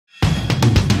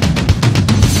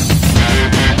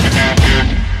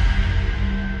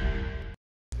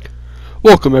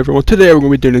Welcome everyone. Today we're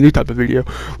going to be doing a new type of video.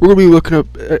 We're going to be looking up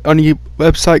on a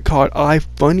website called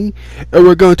iFunny, and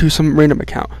we're going to some random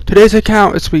account. Today's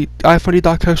account is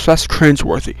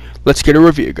ifunny.com/CringeWorthy. Let's get a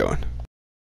review going.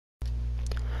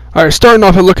 Alright, starting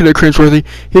off and looking at CringeWorthy,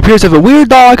 he appears to have a weird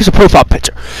dog as a profile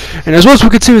picture. And as well as we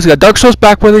can see, he's got Dark Souls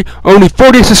backworthy, only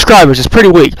 40 subscribers, it's pretty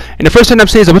weak. And the first thing I'm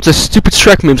seeing is a bunch of stupid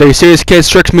Shrek memes. Are you serious, kids?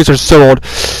 Shrek memes are so old.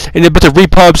 And a bunch of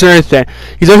repubs and everything.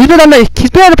 He's been on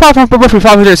the platform for roughly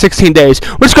 516 days.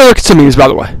 Let's go look at some memes, by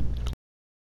the way.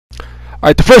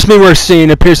 Alright, the first meme we're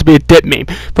seeing appears to be a dip meme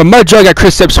from Mudjug at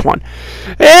Chris Sips 1.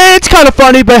 It's kind of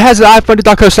funny, but it has an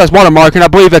ifunny.com/watermark, and I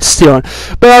believe that's stealing.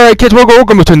 But alright, kids, we're going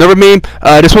to move to another meme.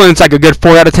 This one's like a good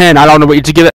 4 out of 10. I don't know what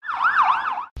to give it.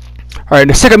 Alright,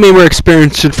 the second meme we're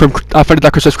experiencing from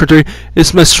ifunny.com/CringeWorthy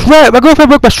is my girlfriend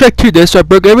broke my Shrek 2 disc, so I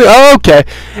broke every. Oh, okay.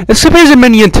 This compares to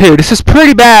Minion 2. This is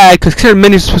pretty bad because considering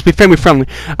Minion is supposed to be family friendly.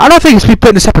 I don't think it's be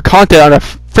putting this type of content on a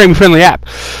family friendly app.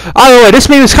 Either way, this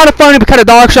meme is kind of funny but kind of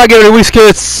dog shit. I give it a weak scale.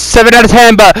 It's 7 out of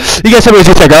 10, but you guys have what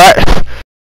you think, alright?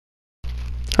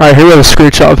 Alright, here we have a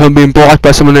screenshot of him being blocked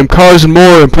by someone named Cars and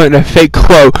More and putting a fake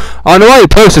quote. I don't know why you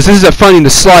post this. This isn't funny in the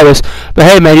slightest. But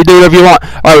hey, man, you do whatever you want.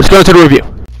 Alright, let's go into the review.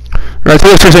 Alright,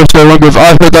 today's first episode, I'm going to give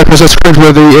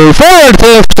ifunny.com/CringeWorthy a 4 out of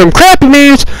 10 for some crappy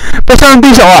memes, but some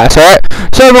decent laughs, alright?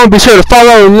 So everyone be sure to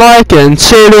follow and like and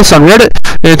share this on Reddit.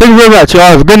 And thank you very much. Y'all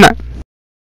have a good night.